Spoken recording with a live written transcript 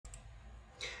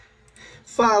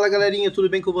Fala galerinha, tudo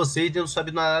bem com vocês? Deus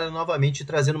sabe na área novamente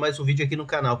trazendo mais um vídeo aqui no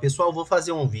canal. Pessoal, vou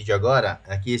fazer um vídeo agora,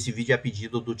 aqui esse vídeo é a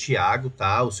pedido do Thiago,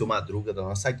 tá? O seu Madruga da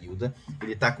nossa guilda.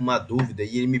 Ele tá com uma dúvida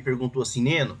e ele me perguntou assim,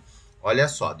 Neno, olha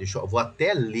só, vou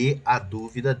até ler a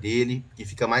dúvida dele, que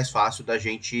fica mais fácil da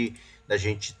gente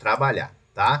trabalhar,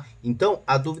 tá? Então,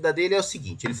 a dúvida dele é o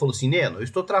seguinte, ele falou assim, Neno, eu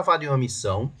estou travado em uma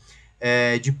missão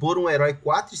de pôr um herói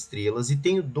 4 estrelas e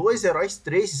tenho 2 heróis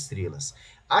 3 estrelas.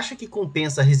 Acha que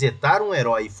compensa resetar um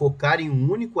herói e focar em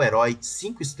um único herói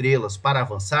 5 estrelas para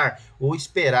avançar ou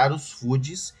esperar os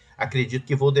foods? Acredito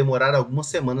que vou demorar algumas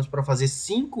semanas para fazer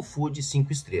 5 foods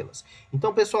 5 estrelas.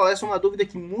 Então, pessoal, essa é uma dúvida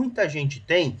que muita gente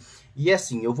tem. E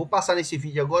assim, eu vou passar nesse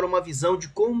vídeo agora uma visão de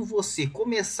como você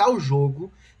começar o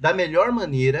jogo da melhor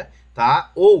maneira,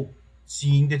 tá? Ou, se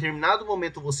em determinado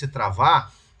momento você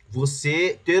travar,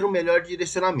 você ter um melhor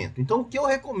direcionamento. Então, o que eu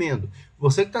recomendo?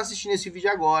 Você que está assistindo esse vídeo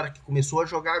agora, que começou a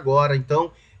jogar agora,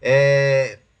 então,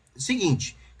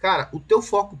 seguinte, cara, o teu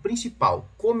foco principal,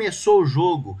 começou o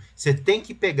jogo, você tem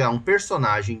que pegar um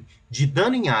personagem de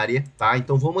dano em área, tá?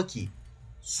 Então, vamos aqui,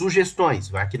 sugestões,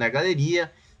 vai aqui na galeria,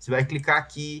 você vai clicar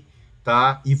aqui,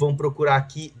 tá? E vão procurar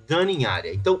aqui dano em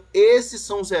área. Então, esses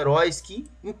são os heróis que,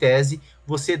 em tese,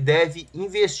 você deve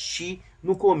investir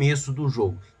no começo do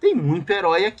jogo. Tem muito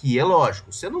herói aqui, é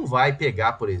lógico. Você não vai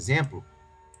pegar, por exemplo,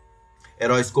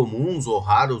 heróis comuns ou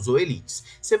raros ou elites.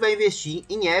 Você vai investir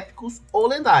em épicos ou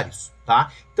lendários,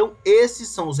 tá? Então, esses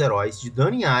são os heróis de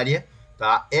dano em área,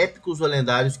 tá? Épicos ou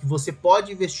lendários que você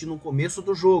pode investir no começo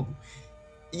do jogo.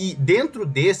 E dentro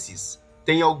desses,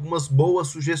 tem algumas boas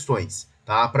sugestões,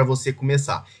 tá? Para você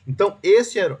começar. Então,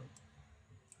 esse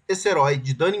herói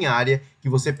de dano em área que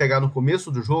você pegar no começo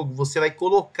do jogo, você vai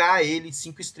colocar ele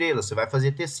 5 estrelas, você vai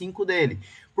fazer T5 dele.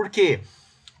 Por quê?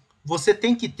 Você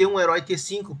tem que ter um herói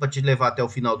T5 para te levar até o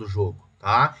final do jogo,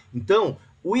 tá? Então,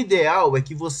 o ideal é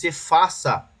que você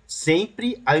faça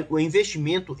sempre o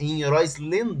investimento em heróis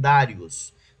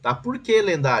lendários, tá? Por que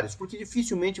lendários? Porque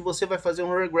dificilmente você vai fazer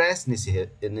um regress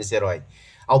nesse herói.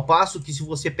 Ao passo que se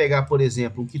você pegar, por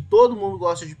exemplo, um que todo mundo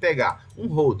gosta de pegar, um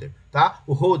Holder, tá?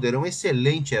 O Holder é um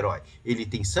excelente herói. Ele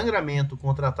tem sangramento,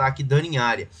 contra-ataque e dano em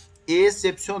área.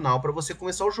 Excepcional para você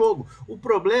começar o jogo. O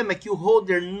problema é que o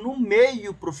Holder, no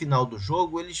meio para o final do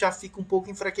jogo, ele já fica um pouco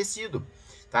enfraquecido.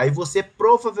 Tá? E você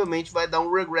provavelmente vai dar um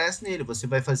regress nele, você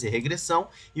vai fazer regressão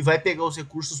e vai pegar os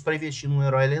recursos para investir num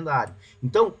herói lendário.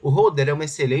 Então, o Holder é uma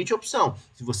excelente opção,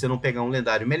 se você não pegar um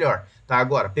lendário melhor. Tá?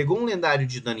 Agora, pegou um lendário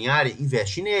de dano em área,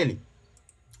 investe nele.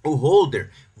 O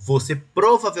Holder, você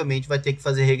provavelmente vai ter que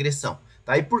fazer regressão.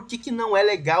 Tá? E por que não é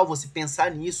legal você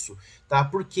pensar nisso? Tá?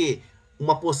 Porque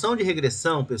uma poção de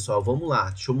regressão, pessoal, vamos lá,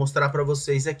 deixa eu mostrar para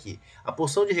vocês aqui. A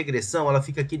poção de regressão, ela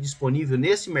fica aqui disponível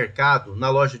nesse mercado, na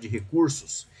loja de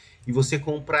recursos, e você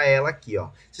compra ela aqui, ó.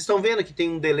 Vocês estão vendo que tem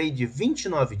um delay de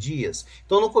 29 dias?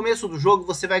 Então, no começo do jogo,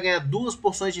 você vai ganhar 2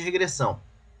 poções de regressão.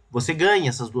 Você ganha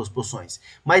essas 2 poções,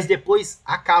 mas depois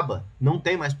acaba, não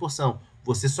tem mais poção.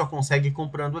 Você só consegue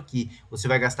comprando aqui. Você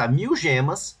vai gastar 1000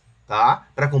 gemas, tá?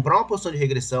 Para comprar uma poção de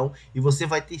regressão, e você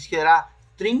vai ter que esperar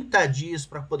 30 dias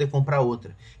para poder comprar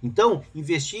outra. Então,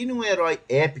 investir em um herói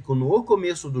épico no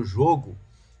começo do jogo,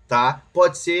 tá?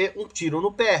 Pode ser um tiro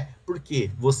no pé, porque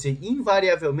você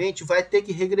invariavelmente vai ter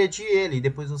que regredir ele, e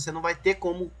depois você não vai ter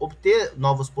como obter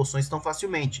novas poções tão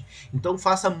facilmente. Então,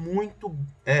 faça muito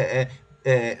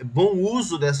bom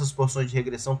uso dessas poções de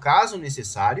regressão, caso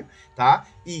necessário, tá?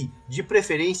 E, de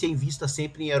preferência, invista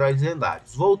sempre em heróis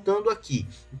lendários. Voltando aqui.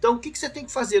 Então, o que você tem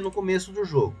que fazer no começo do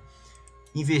jogo?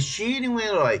 Investir em um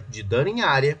herói de dano em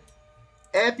área,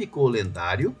 épico ou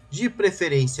lendário, de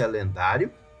preferência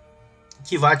lendário,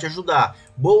 que vai te ajudar.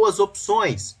 Boas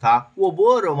opções, tá? O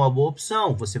Oboro é uma boa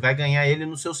opção, você vai ganhar ele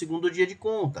no seu segundo dia de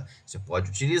conta, você pode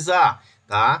utilizar,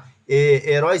 tá?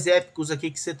 Heróis épicos aqui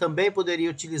que você também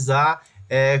poderia utilizar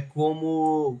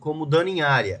como dano em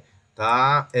área,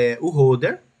 tá? O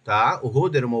Holder, tá? O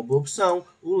Holder é uma boa opção,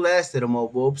 o Lester é uma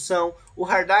boa opção, o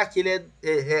Hardak ele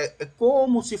é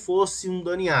como se fosse um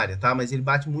dano em área, tá? Mas ele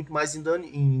bate muito mais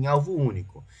em alvo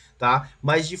único, tá?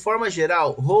 Mas de forma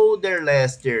geral, Holder,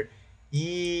 Lester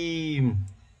e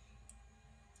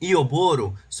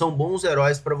Oboro são bons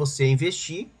heróis para você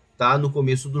investir, tá? No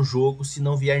começo do jogo, se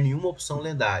não vier nenhuma opção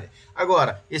lendária.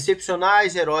 Agora,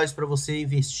 excepcionais heróis para você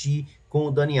investir com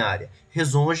o dano em área.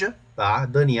 Rezonja, tá?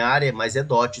 Dano em área, mas é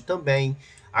dot também.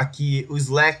 Aqui o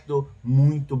Slacto,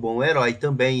 muito bom herói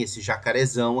também, esse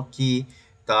jacarezão aqui,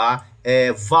 tá?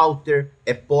 Walter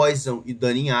é poison e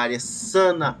dano em área.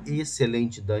 Sana,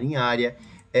 excelente dano em área.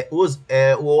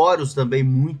 O Horus também,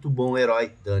 muito bom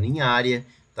herói, dano em área,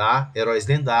 tá? Heróis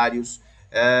lendários.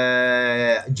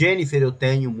 Jennifer eu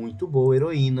tenho, muito boa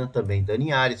heroína, também dano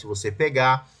em área, se você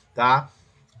pegar, tá?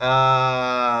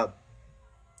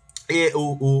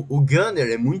 O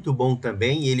Gunner é muito bom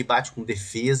também, ele bate com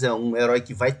defesa, é um herói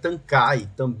que vai tancar e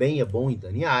também é bom em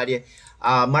dano em área.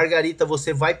 A Margarita,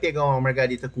 você vai pegar uma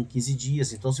Margarita com 15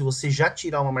 dias, então se você já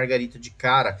tirar uma Margarita de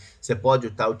cara, você pode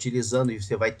estar utilizando e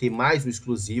você vai ter mais um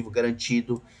exclusivo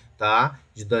garantido, tá?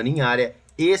 De dano em área.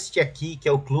 Este aqui, que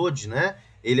é o Claude, né?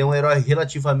 Ele é um herói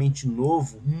relativamente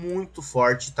novo, muito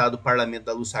forte, tá? Do Parlamento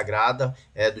da Luz Sagrada,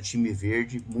 do time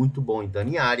verde, muito bom em dano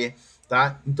em área,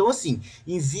 tá? Então, assim,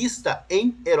 invista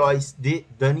em heróis de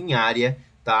dano em área,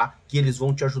 tá? Que eles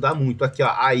vão te ajudar muito. Aqui,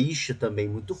 ó, a Isha também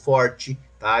muito forte,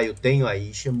 tá? Eu tenho a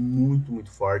Isha muito,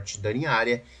 muito forte, dano em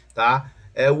área, tá?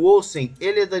 O Olsen,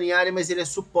 ele é dano em área, mas ele é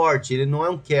suporte, ele não é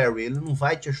um carry, ele não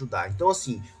vai te ajudar. Então,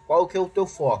 assim, qual que é o teu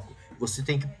foco? Você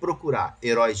tem que procurar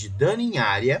heróis de dano em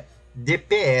área,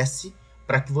 DPS,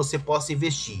 para que você possa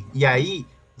investir. E aí,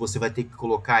 você vai ter que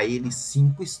colocar ele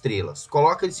 5 estrelas.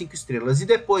 Coloca ele 5 estrelas. E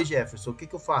depois, Jefferson, o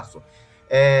que eu faço?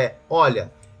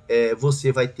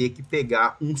 Você vai ter que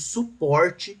pegar um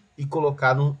suporte e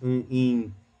colocar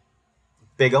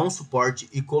pegar um suporte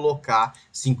e colocar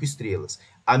 5 estrelas.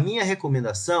 A minha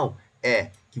recomendação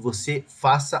é que você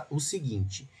faça o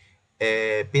seguinte.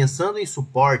 Pensando em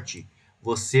suporte,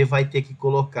 você vai ter que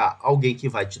colocar alguém que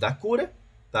vai te dar cura,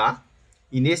 tá?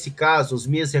 E nesse caso, as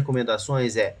minhas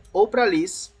recomendações ou para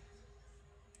Liz,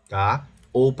 tá?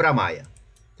 Ou para Maia,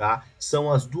 tá? São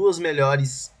as duas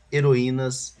melhores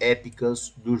heroínas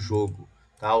épicas do jogo,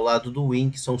 tá? Ao lado do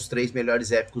Wink, são os 3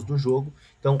 melhores épicos do jogo.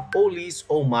 Então, ou Liz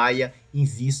ou Maia,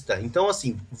 invista. Então,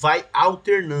 assim, vai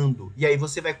alternando. E aí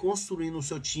você vai construindo o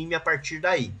seu time a partir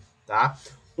daí, tá?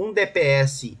 Um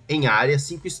DPS em área,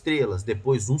 5 estrelas.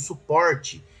 Depois um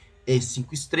suporte em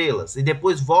 5 estrelas. E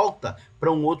depois volta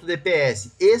para um outro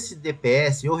DPS. Esse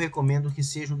DPS eu recomendo que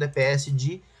seja um DPS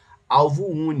de alvo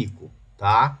único,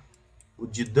 tá? O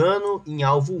de dano em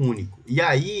alvo único. E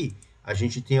aí a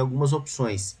gente tem algumas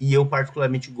opções. E eu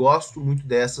particularmente gosto muito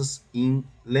dessas em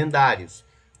lendários.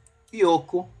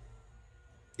 Yoko,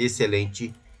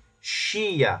 excelente.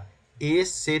 Xia,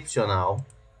 excepcional,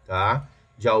 tá?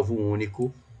 De alvo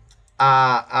único.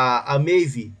 A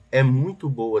Maeve é muito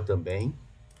boa também.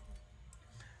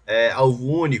 Alvo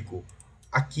único.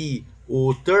 Aqui,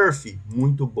 o Turf,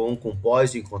 muito bom com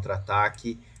poison em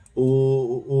contra-ataque.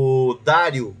 O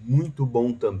Dario, muito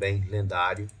bom também,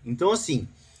 lendário. Então, assim,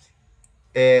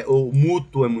 o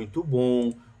Muto é muito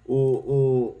bom.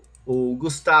 O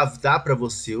Gustavo dá para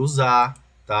você usar,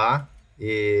 tá?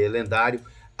 Lendário.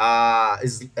 A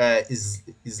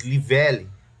Slivelle,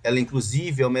 ela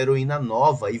inclusive é uma heroína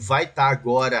nova e vai estar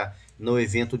agora no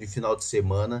evento de final de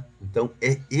semana. Então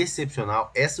é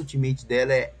excepcional. Essa ultimate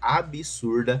dela é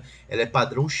absurda. Ela é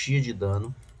padrão Xia de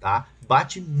dano, tá?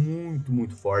 Bate muito,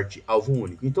 muito forte, alvo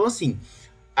único. Então, assim,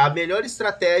 a melhor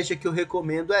estratégia que eu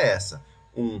recomendo é essa.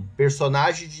 Um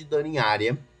personagem de dano em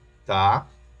área, tá?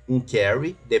 Um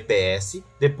carry, DPS,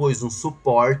 depois um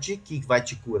suporte que vai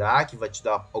te curar, que vai te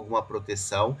dar alguma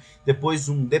proteção, depois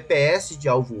um DPS de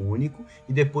alvo único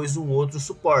e depois um outro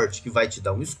suporte que vai te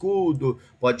dar um escudo,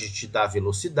 pode te dar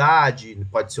velocidade,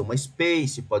 pode ser uma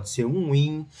space, pode ser um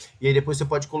win, e aí depois você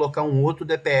pode colocar um outro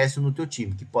DPS no teu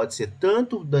time, que pode ser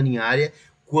tanto dano em área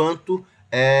quanto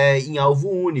em alvo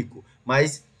único,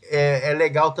 mas é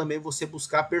legal também você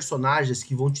buscar personagens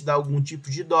que vão te dar algum tipo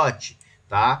de dot,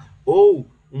 tá? Ou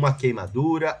uma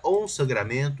queimadura, ou um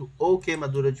sangramento, ou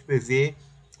queimadura de PV,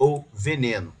 ou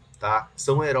veneno, tá?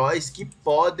 São heróis que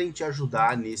podem te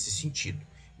ajudar nesse sentido.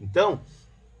 Então,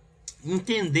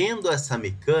 entendendo essa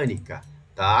mecânica,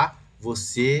 tá?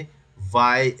 Você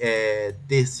vai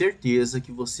ter certeza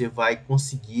que você vai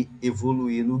conseguir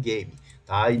evoluir no game,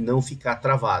 tá? E não ficar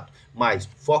travado. Mas o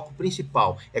foco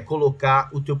principal é colocar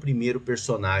o teu primeiro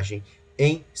personagem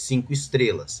em 5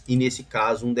 estrelas. E nesse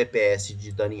caso, um DPS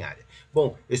de dano em área.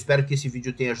 Bom, eu espero que esse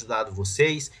vídeo tenha ajudado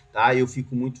vocês, tá? Eu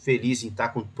fico muito feliz em estar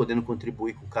podendo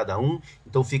contribuir com cada um.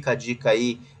 Então fica a dica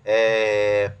aí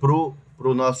pro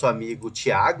nosso amigo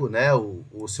Thiago, né?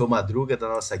 O seu Madruga da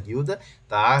nossa guilda,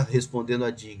 tá? Respondendo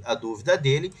a dúvida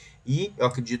dele. E eu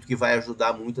acredito que vai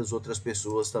ajudar muitas outras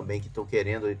pessoas também que estão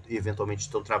querendo e eventualmente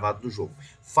estão travados do jogo.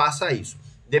 Faça isso.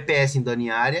 DPS em dano em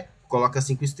área, coloca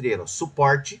 5 estrelas.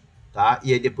 Suporte, tá?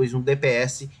 E aí depois um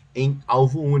DPS em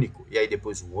alvo único, e aí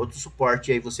depois um outro suporte,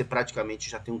 e aí você praticamente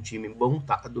já tem um time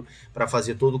montado para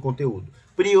fazer todo o conteúdo,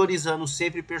 priorizando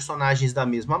sempre personagens da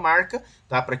mesma marca,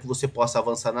 tá? Para que você possa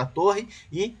avançar na torre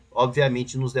e,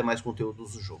 obviamente, nos demais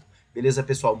conteúdos do jogo. Beleza,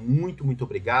 pessoal? Muito, muito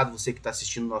obrigado. Você que está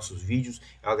assistindo nossos vídeos,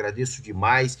 eu agradeço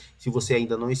demais. Se você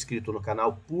ainda não é inscrito no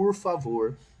canal, por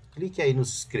favor, clique aí no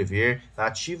se inscrever, tá?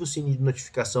 Ativa o sininho de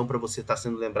notificação para você estar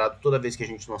sendo lembrado toda vez que a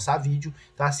gente lançar vídeo,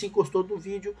 tá? Se gostou do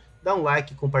vídeo, dá um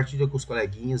like, compartilha com os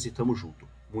coleguinhas e tamo junto.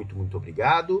 Muito, muito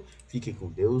obrigado, fiquem com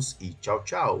Deus e tchau,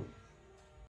 tchau!